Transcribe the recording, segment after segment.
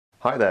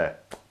Hi there.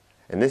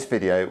 In this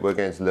video we're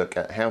going to look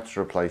at how to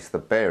replace the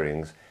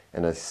bearings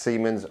in a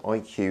Siemens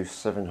IQ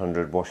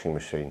 700 washing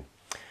machine.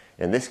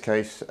 In this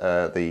case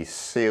the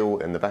seal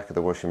in the back of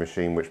the washing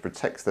machine, which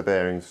protects the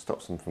bearings,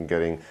 stops them from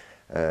getting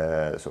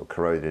sort of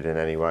corroded in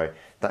any way,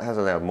 that has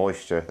allowed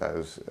moisture, that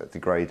has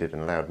degraded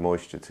and allowed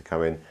moisture to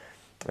come in,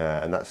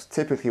 and that's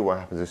typically what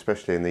happens,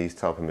 especially in these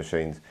type of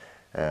machines.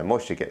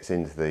 Moisture gets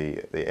into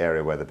the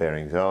area where the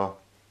bearings are.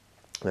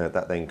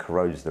 That then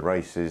corrodes the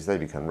races, they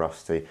become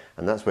rusty,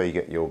 and that's where you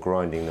get your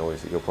grinding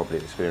noise that you're probably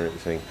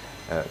experiencing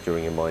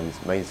during your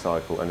main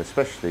cycle, and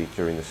especially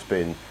during the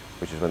spin,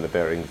 which is when the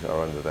bearings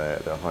are under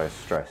their highest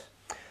stress.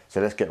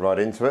 So let's get right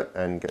into it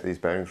and get these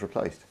bearings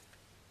replaced.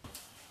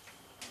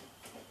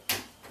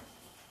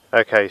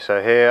 Okay,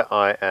 so here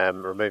I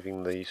am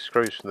removing the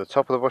screws from the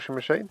top of the washing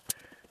machine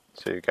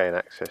to gain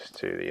access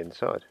to the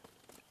inside.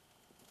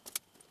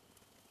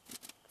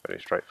 Very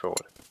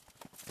straightforward.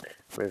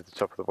 Remove the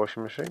top of the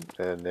washing machine,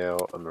 and now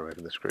I'm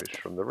removing the screws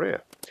from the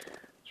rear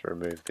to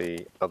remove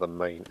the other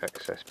main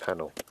access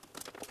panel.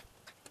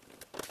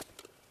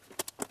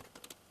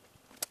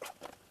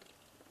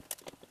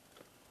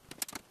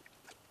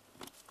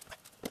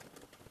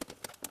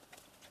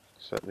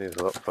 Certainly is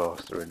a lot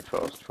faster in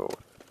fast forward.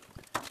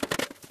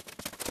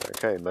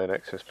 Okay, main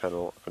access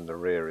panel from the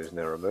rear is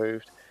now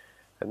removed,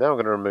 and now I'm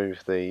going to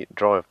remove the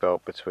drive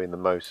belt between the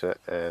motor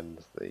and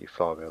the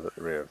flywheel at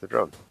the rear of the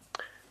drum.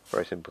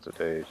 Very simple to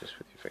do, just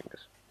with your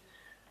fingers.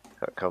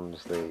 Out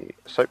comes the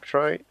soap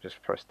tray.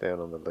 Just press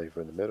down on the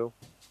lever in the middle,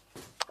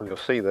 and you'll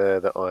see there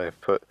that I've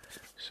put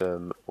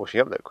some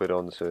washing up liquid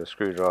onto a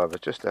screwdriver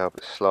just to help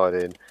it slide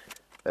in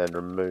and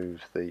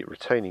remove the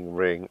retaining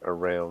ring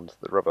around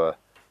the rubber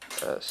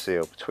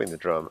seal between the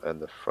drum and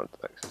the front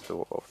axis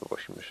of the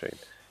washing machine.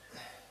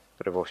 A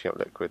bit of washing up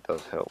liquid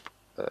does help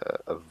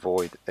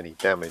avoid any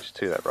damage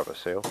to that rubber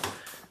seal,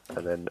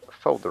 and then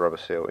fold the rubber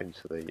seal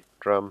into the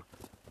drum.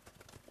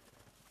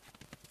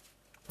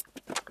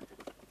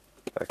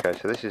 Okay,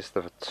 so this is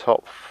the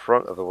top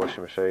front of the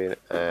washing machine,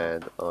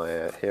 and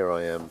here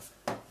I am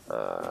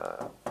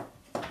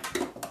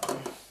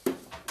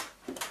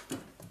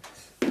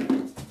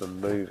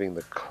removing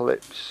the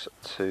clips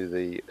to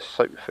the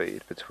soap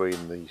feed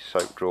between the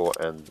soap drawer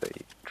and the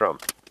drum.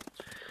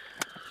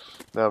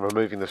 Now I'm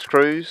removing the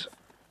screws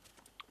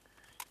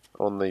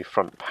on the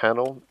front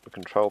panel, the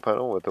control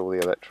panel with all the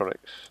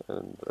electronics,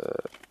 and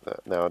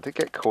now I did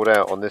get caught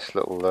out on this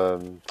little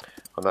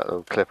on that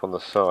little clip on the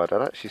side.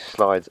 It actually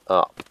slides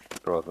up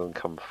rather than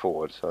come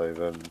forward, so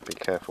be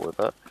careful with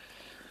that.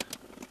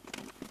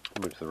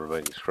 Remove the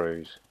remaining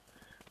screws,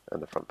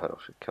 and the front panel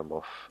should come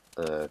off.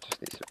 Just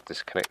need to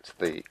disconnect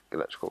the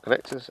electrical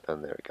connectors,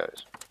 and there it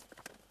goes.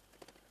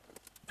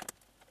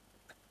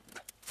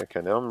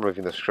 Okay, now I'm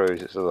removing the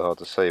screws. It's a little hard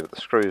to see, but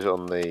the screws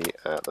on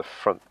the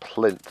front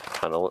plinth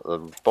panel at the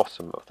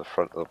bottom of the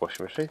front of the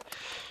washing machine.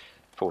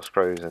 4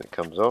 screws and it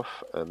comes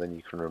off, and then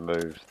you can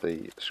remove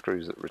the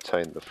screws that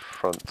retain the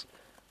front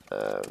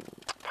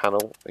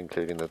panel,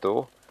 including the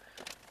door,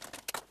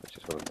 which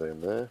is what I'm doing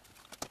there.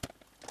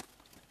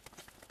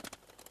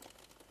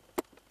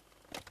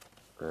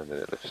 And then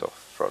it lifts off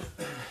front.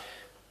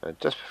 And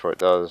just before it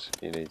does,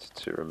 you need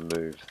to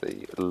remove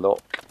the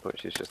lock,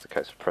 which is just a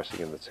case of pressing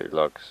in the 2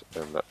 lugs,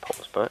 and that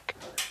pops back.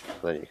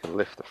 And then you can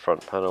lift the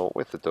front panel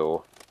with the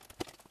door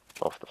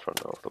off the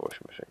front of the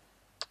washing machine.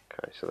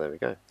 Okay, so there we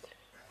go.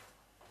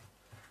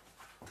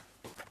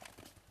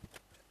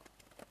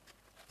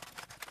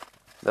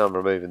 Now I'm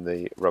removing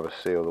the rubber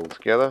seal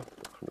altogether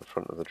from the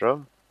front of the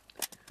drum.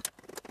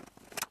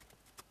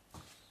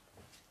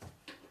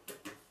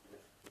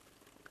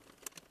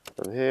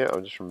 And here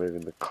I'm just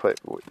removing the clip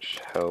which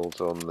holds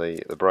on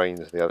the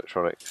brains, the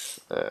electronics,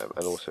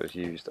 and also is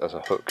used as a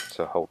hook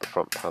to hold the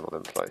front panel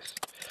in place.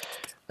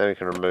 Then we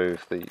can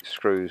remove the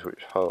screws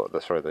which hold,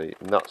 the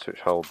nuts which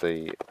hold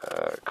the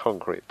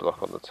concrete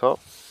block on the top.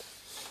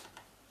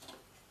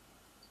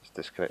 Just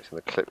disconnecting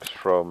the clips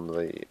from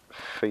the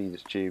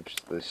feed tubes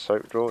to the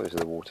soap drawer. These are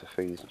the water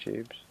feed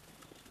tubes.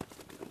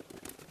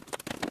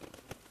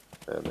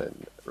 And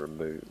then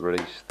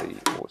release the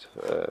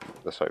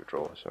soap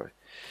drawer. Sorry.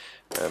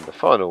 And the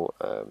final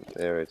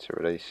area to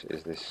release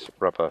is this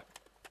rubber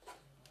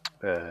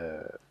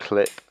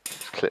clip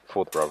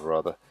for the rubber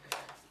rather,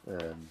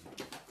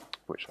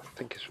 which I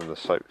think is from the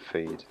soap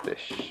feed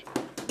dish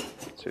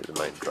to the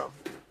main drum.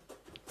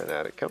 And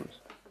out it comes.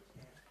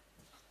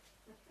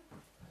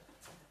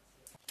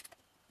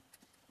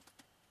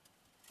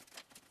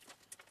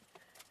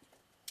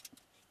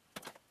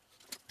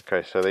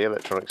 Okay, so the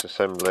electronics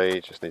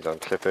assembly just needs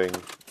unclipping,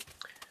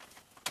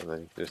 and then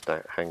you can just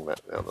hang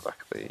that on the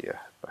back of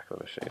the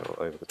machine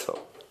or over the top.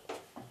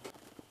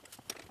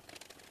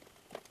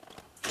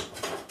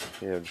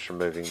 Here I'm just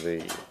removing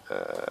the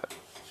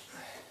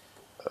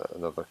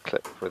another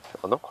clip with,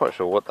 I'm not quite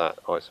sure what that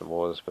item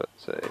was, but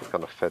it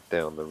kind of fed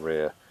down the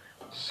rear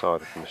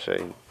side of the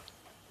machine.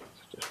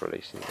 So just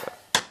releasing that.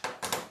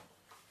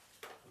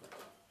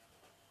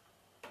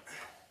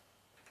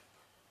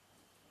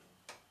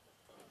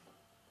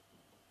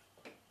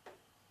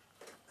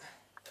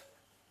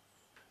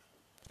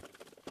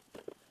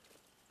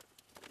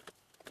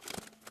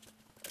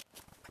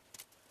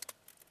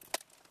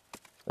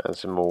 and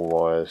some more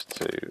wires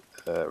to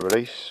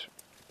release,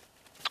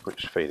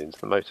 which feed into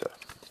the motor.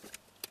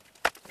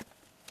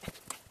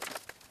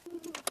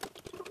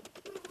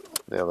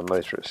 Now the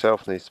motor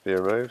itself needs to be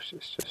removed.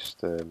 It's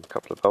just a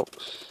couple of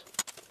bolts.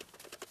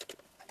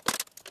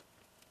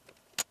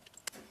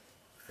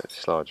 It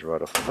slides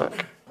right off the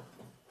back.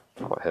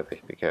 Quite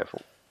heavy, be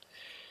careful.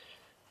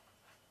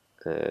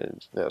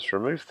 And now to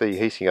remove the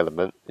heating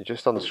element, you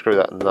just unscrew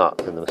that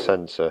nut in the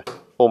centre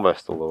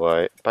almost all the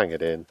way, bang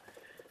it in,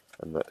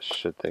 and that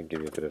should then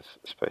give you a bit of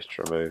space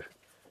to remove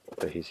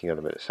the heating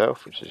element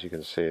itself, which as you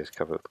can see is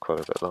covered with quite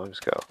a bit of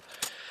limescale.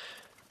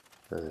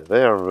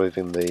 There I'm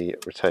removing the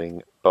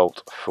retaining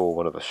bolt for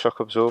one of the shock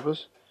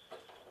absorbers,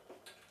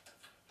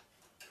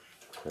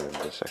 and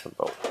the second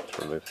bolt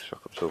to remove the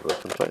shock absorber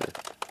completely.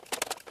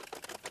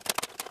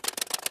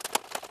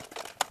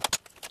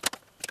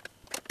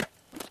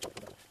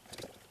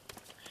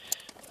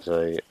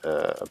 There's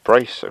a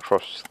brace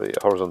across the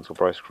horizontal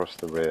brace across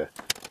the rear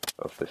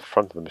of the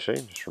front of the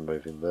machine, just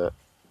removing that,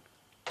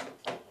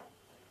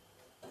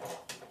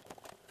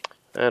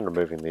 and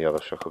removing the other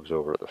shock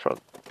absorber at the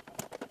front.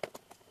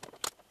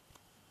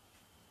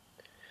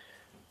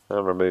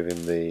 I'm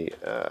removing the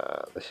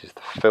this is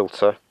the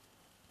filter,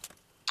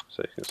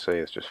 so you can see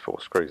it's just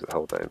 4 screws that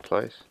hold that in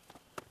place.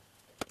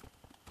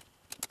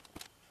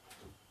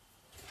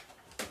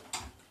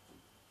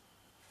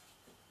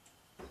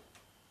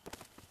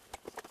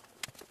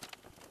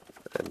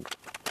 And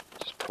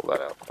just pull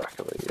that out the back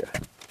of the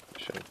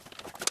machine.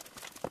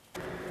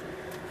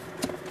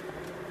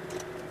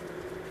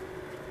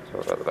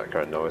 Sorry about the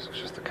background noise, it's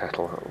just the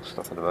kettle, that will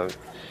stop in a moment.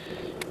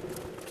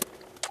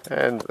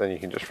 And then you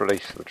can just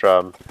release the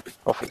drum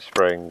off its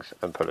springs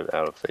and pull it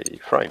out of the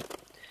frame.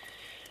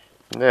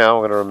 Now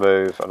I'm going to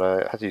remove, and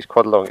I had to use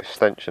quite a long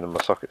extension on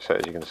my socket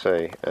set as you can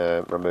see,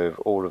 remove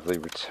all of the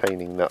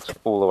retaining nuts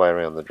all the way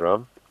around the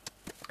drum.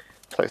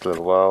 It takes a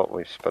little while,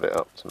 we've sped it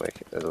up to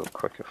make it a little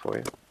quicker for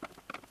you.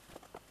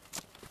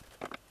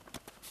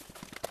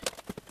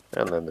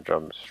 And then the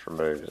drum is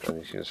removed, and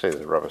as you can see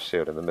there's rubber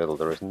sealed in the middle.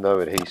 There is no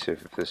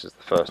adhesive if this is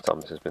the first time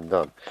this has been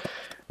done.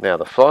 Now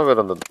the flywheel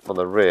on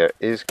the rear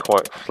is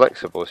quite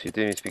flexible, so you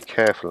do need to be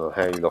careful on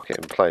how you lock it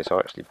in place. I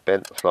actually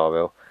bent the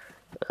flywheel,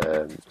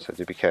 so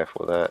do be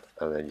careful with that,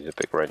 and then use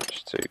a big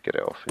wrench to get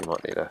it off. You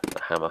might need a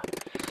hammer.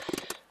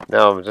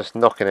 Now I'm just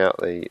knocking out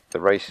the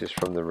races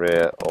from the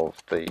rear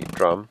of the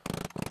drum.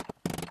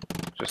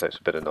 Just takes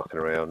a bit of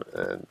knocking around,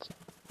 and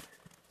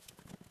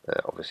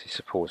obviously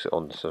support it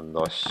on some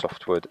nice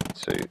softwood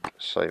to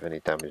save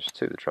any damage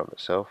to the drum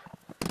itself.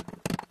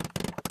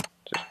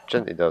 Just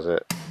gently does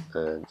it,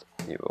 and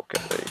you will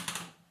get the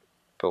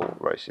ball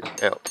races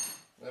out.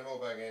 No more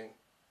bagging.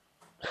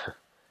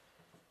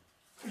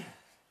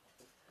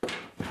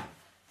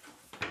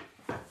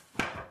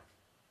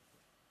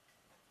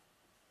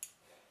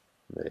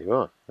 There you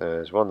are.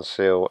 There's one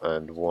seal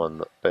and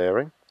one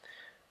bearing.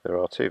 There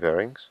are 2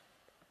 bearings.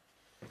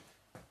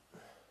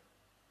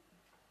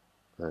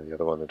 And the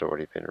other one had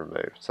already been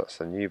removed. So that's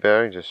the new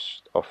bearing,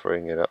 just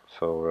offering it up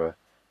for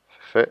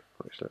fit,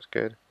 which looks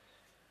good.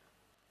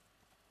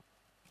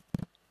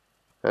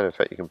 And in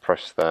fact you can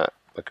press that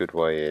a good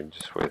way in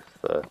just with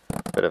a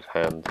bit of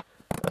hand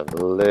and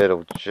a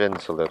little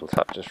gentle little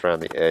tap just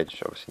around the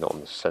edge, obviously not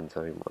on the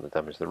centre, you don't want to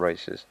damage the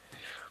races.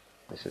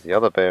 This is the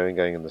other bearing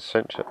going in the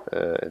centre,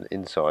 in the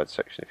inside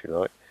section if you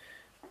like,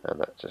 and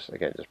that just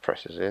again just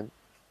presses in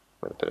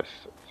with a bit of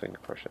finger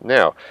pressure.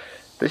 Now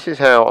this is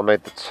how I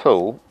made the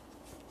tool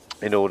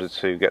in order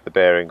to get the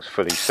bearings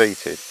fully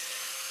seated.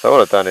 So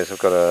what I've done is I've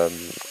got a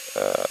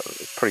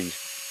pretty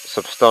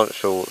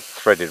substantial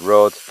threaded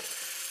rod.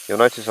 You'll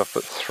notice I've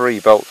put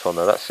 3 bolts on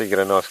there. That's so you get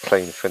a nice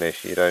clean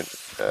finish. You don't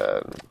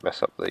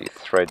mess up the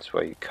threads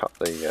where you cut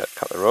the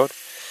rod.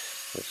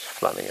 Just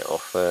flattening it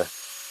off there,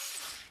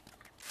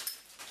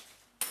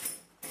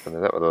 and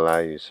then that will allow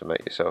you to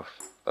make yourself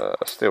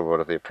a steel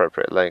rod of the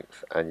appropriate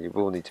length. And you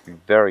will need to be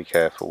very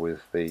careful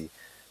with the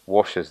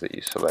washers that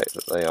you select,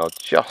 that they are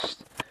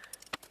just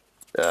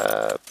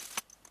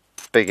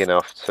big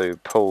enough to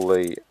pull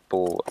the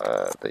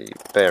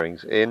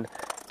bearings in,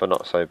 but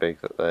not so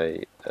big that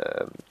they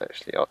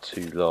actually are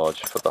too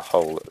large for the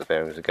hole that the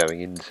bearings are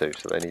going into.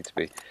 So they need to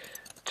be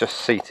just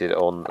seated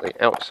on the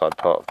outside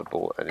part of the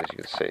ball, and as you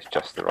can see it's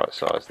just the right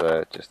size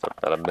there, just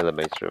about a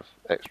millimetre of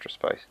extra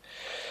space.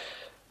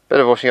 Bit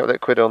of washing up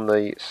liquid on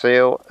the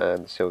seal,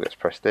 and the seal gets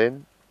pressed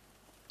in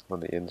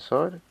on the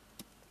inside,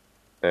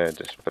 and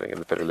just putting in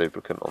a bit of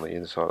lubricant on the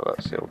inside of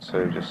that seal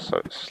too, just so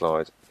it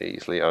slides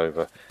easily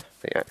over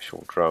the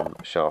actual drum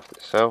shaft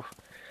itself.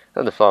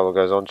 Then the flywheel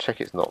goes on.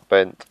 Check it's not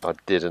bent. I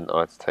didn't.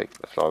 I had to take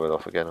the flywheel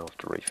off again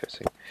after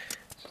refitting,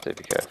 so do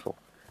be careful.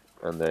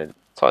 And then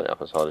tighten it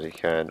up as hard as you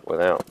can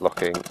without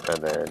locking,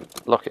 and then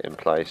lock it in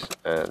place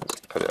and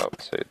put it up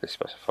to the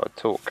specified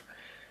torque.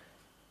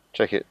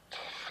 Check it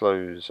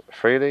flows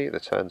freely, the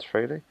turns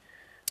freely,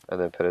 and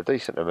then put a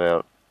decent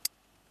amount.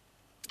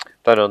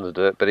 Don't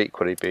underdo it, but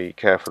equally be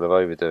careful of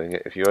overdoing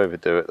it. If you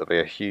overdo it, there'll be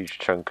a huge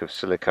chunk of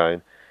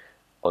silicone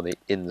on the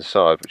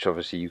inside, which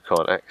obviously you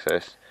can't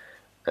access,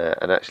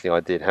 and actually I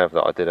did have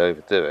that, I did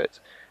overdo it.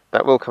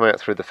 That will come out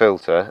through the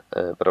filter,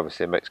 but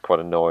obviously it makes quite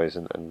a noise,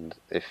 and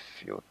if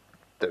you're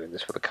doing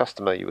this for the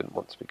customer, you wouldn't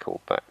want to be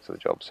called back to the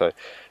job. So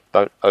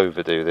don't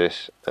overdo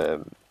this,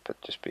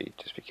 but just be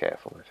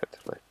careful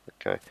effectively.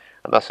 Okay,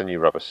 and that's a new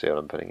rubber seal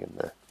I'm putting in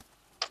there,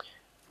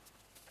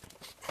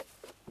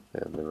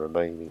 and the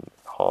remaining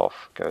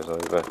half goes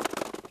over.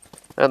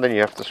 And then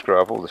you have to screw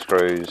up all the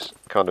screws.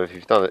 Kind of,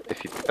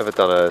 if you've ever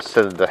done a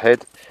cylinder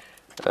head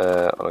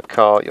on a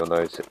car, you'll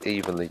know to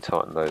evenly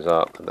tighten those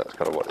up, and that's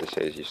kind of what this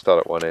is. You start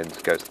at one end,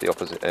 go to the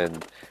opposite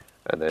end,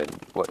 and then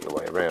work your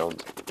way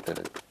around in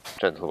a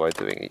gentle way,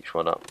 doing each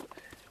one up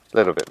a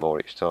little bit more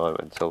each time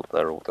until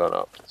they're all done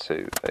up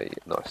to a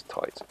nice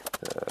tight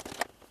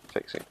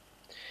fixing.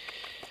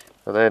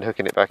 And then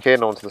hooking it back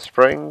in onto the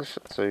springs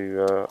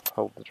to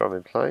hold the drum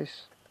in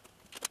place,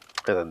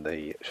 and then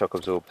the shock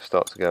absorber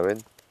starts to go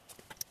in.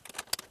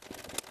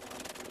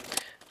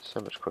 So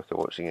much quicker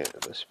watching it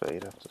at this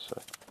speed, I have to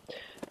say.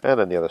 And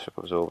then the other shock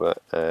absorber,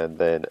 and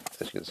then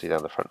as you can see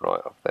down the front right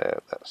up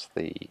there, that's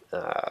the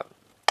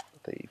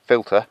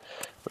filter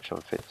which I'm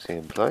fixing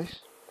in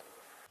place,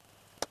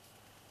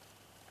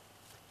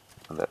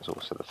 and that's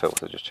also the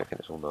filter, just checking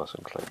it's all nice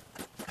and clean.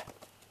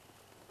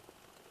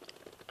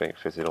 It's being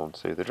fitted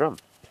onto the drum.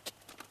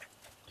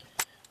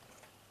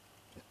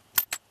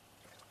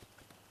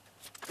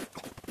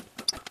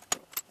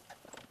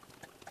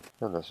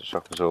 And there's a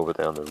shock absorber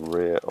down the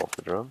rear of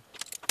the drum.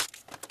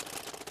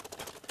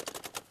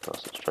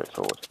 Nice and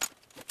straightforward.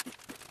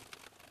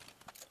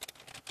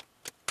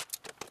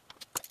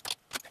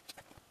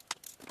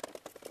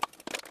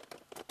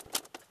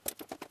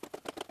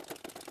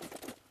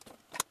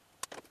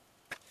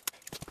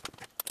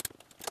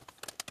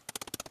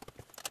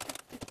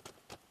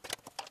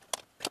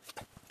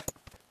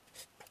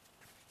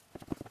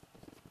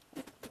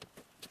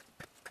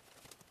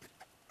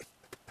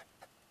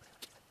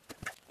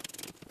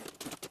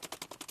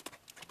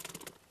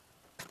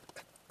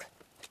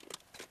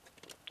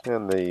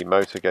 And the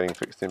motor getting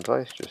fixed in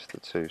place, just the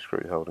two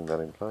screws holding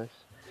that in place.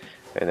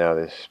 And now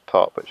this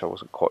part, which I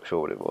wasn't quite sure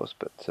what it was,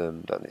 but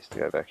that needs to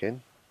go back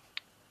in.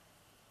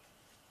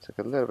 Took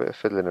a little bit of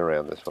fiddling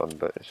around this one,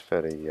 but it's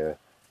fairly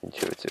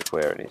intuitive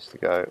where it needs to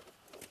go.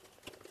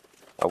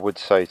 I would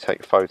say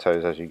take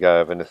photos as you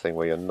go of anything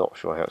where you're not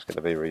sure how it's going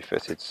to be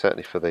refitted.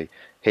 Certainly for the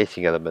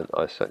heating element,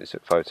 I certainly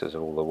took photos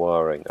of all the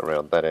wiring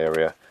around that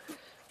area,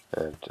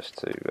 just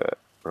to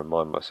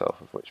remind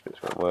myself of which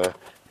bits went where.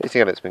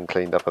 Heating element's been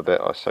cleaned up a bit.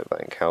 I soaked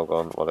that in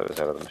Calgon while it was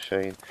out of the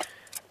machine,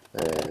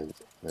 and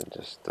then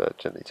just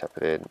gently tap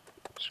it in,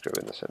 screw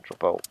in the central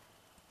bolt,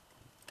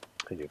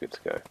 and you're good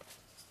to go.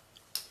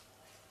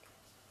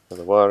 And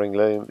the wiring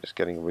loom just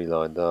getting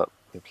relined up,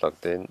 you're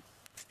plugged in.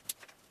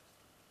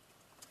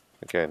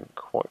 Again,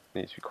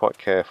 need to be quite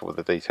careful with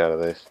the detail of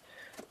this,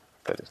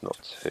 but it's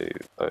not too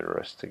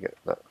onerous to get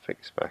that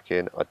fixed back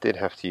in. I did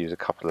have to use a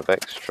couple of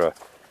extra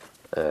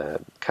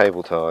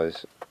cable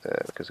ties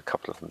because a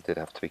couple of them did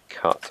have to be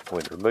cut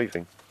when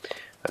removing.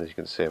 And as you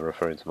can see, I'm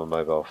referring to my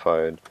mobile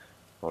phone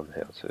on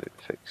how to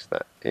fix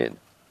that in.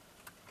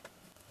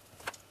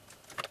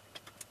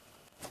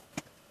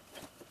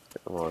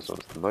 Get the wires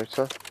onto the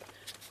motor,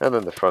 and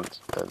then the front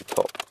and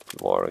top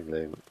wiring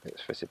loom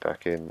gets fitted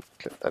back in.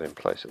 Clip that in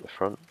place at the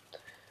front.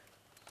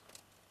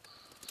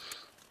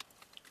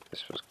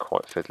 This was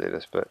quite fiddly,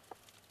 this bit.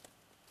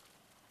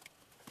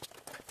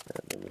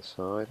 And then the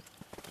side.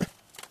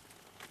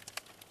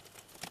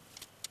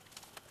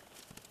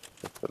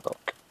 With the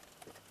lock.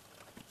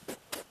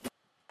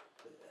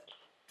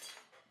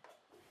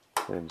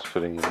 And just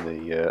putting in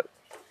the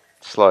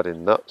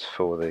slide-in nuts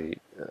for the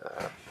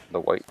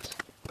weight,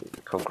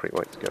 the concrete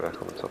weight to go back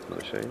on the top of the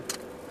machine.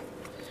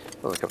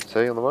 Another cup of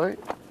tea on the way.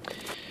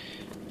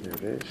 Here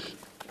it is.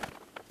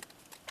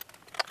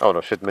 Oh, and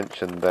I should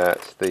mention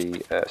that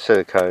the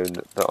silicone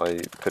that I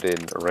put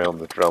in around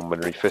the drum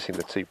when refitting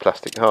the two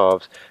plastic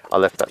halves, I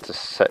left that to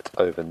set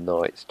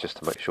overnight just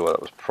to make sure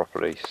that was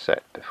properly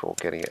set before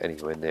getting it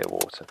anywhere near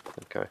water.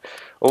 Okay.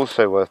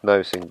 Also worth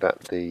noting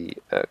that the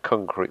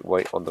concrete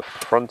weight on the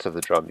front of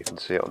the drum, you can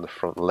see it on the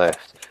front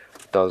left,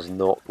 does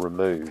not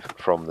remove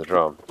from the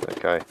drum.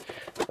 Okay.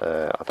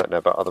 I don't know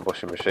about other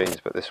washing machines,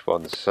 but this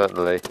one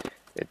certainly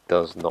it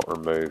does not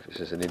remove.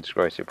 This is an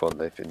integrated one.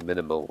 They've been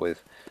minimal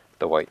with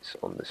the weights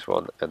on this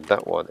one, and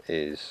that one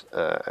is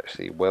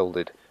actually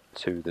welded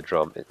to the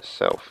drum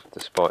itself,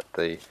 despite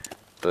the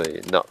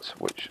nuts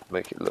which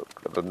make it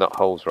look, the nut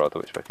holes rather,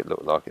 which make it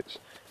look like it's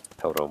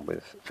held on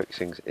with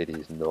fixings. It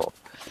is not.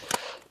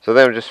 So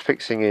then we're just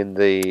fixing in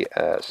the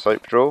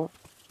soap drawer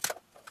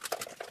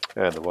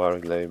and the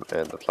wiring loom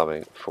and the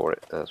plumbing for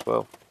it as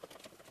well.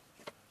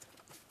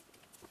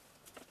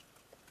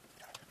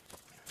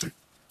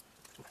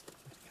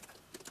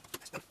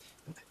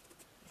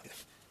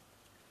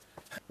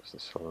 The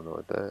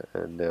solenoid there,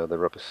 and now the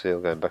rubber seal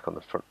going back on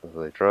the front of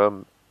the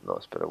drum.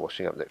 Nice bit of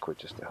washing up liquid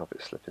just to help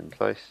it slip in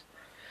place.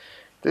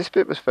 This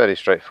bit was fairly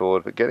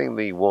straightforward, but getting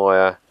the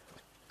wire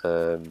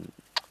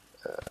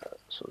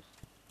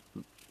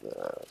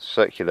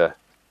circular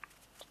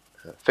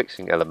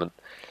fixing element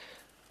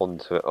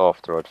onto it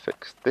after I'd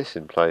fixed this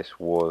in place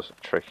was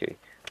tricky.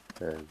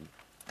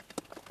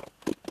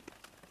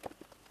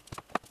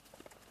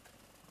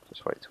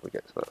 Just wait till we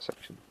get to that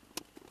section.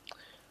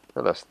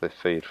 And that's the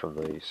feed from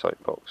the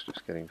soap box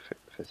just getting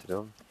fitted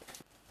on.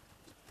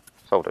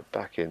 Fold it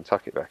back in,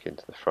 tuck it back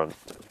into the front.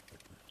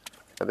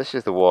 And this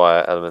is the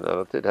wire element, and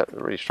I did have to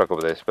really struggle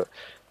with this, but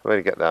the way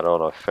to get that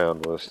on I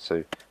found was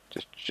to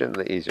just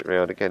gently ease it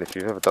around. Again, if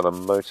you've ever done a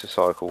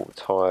motorcycle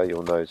tyre,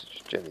 you'll know to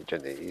just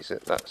gently ease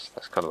it. That's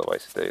kind of the way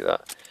to do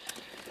that.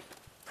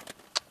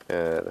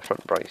 The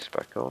front brace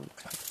back on.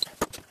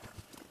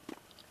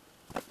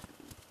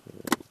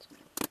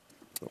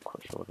 Not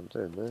quite sure what I'm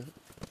doing there.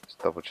 Just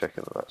double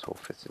checking that that's all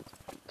fitted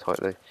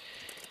tightly.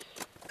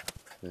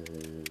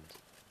 And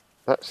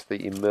that's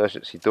the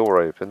emergency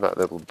door open, that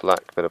little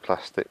black bit of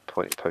plastic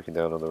poking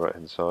down on the right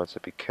hand side, so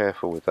be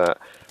careful with that.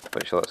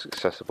 Make sure that's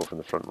accessible from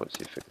the front once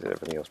you've fitted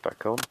everything else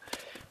back on.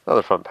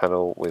 Another front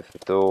panel with the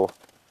door.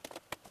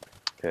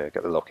 Get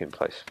the lock in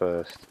place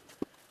first.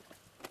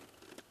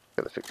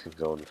 Get the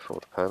fixings on for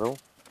the panel.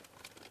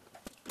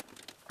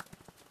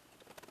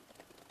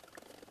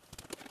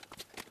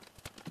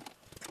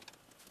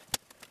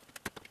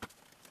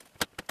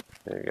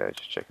 There we go,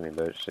 just checking the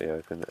emergency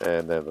open,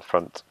 and then the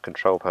front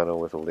control panel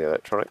with all the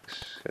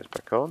electronics goes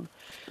back on.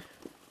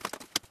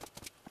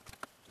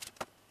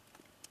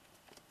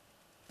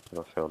 And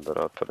I found that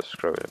I put a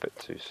screw in a bit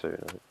too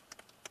soon, I think.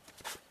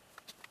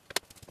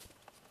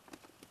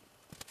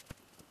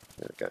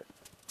 There we go.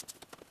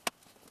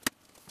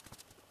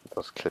 It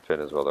does clip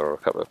in as well, there are a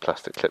couple of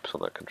plastic clips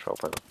on that control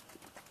panel.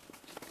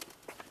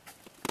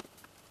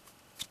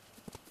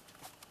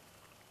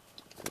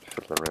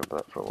 Fiddling around with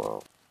that for a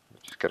while.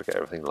 Just got to get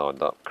everything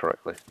lined up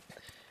correctly.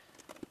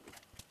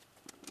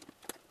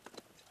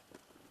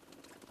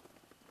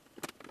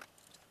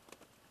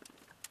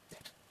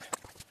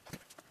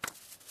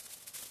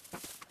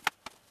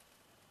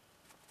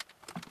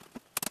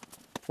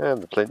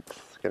 And the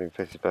plinth getting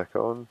fitted back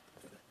on.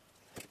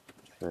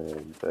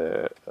 And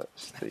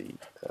that's the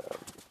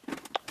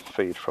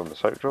feed from the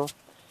soap drawer.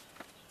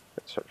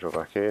 Get the soap drawer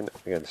back in.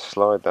 Again,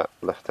 slide that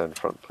left hand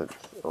front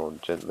plinth on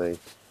gently.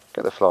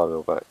 Get the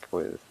flywheel back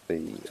with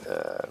the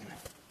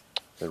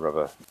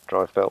rubber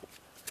drive belt.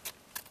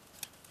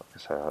 Like I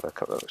say, I had a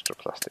couple of extra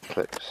plastic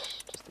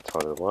clips just to tie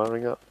the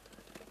wiring up.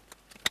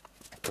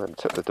 And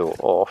took the door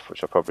off,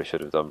 which I probably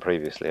should have done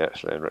previously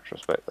actually in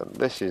retrospect. And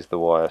this is the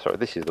wire,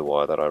 this is the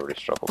wire that I really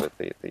struggled with.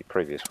 The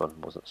previous one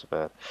wasn't so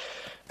bad.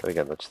 But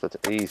again, I just had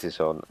to ease this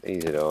on,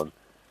 ease it on.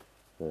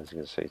 And as you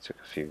can see, it took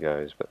a few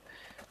goes, but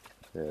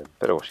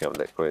bit of washing up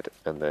liquid,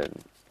 and then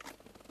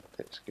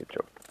it's a good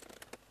job.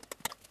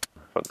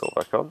 Front door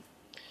back on.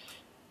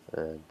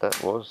 And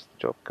that was the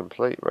job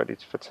complete, ready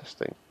for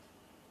testing.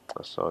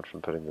 Aside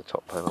from putting the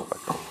top panel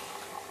back on.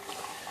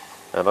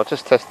 And I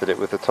just tested it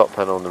with the top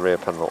panel and the rear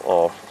panel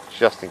off,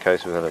 just in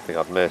case there was anything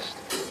I'd missed.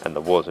 And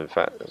there was, in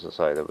fact, as I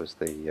say, there was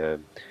the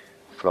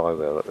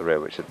flywheel at the rear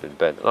which had been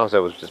bent. And I was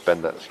able to just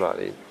bend that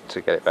slightly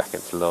to get it back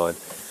into line.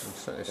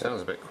 It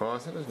sounds a bit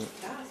quieter, doesn't it?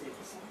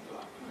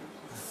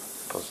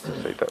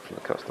 Positive feedback from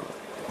the customer.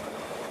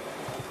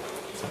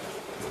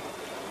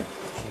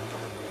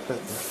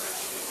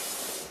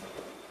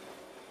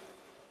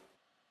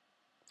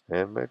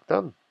 And we're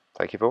done.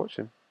 Thank you for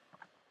watching.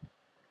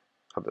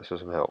 Hope this was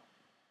some help.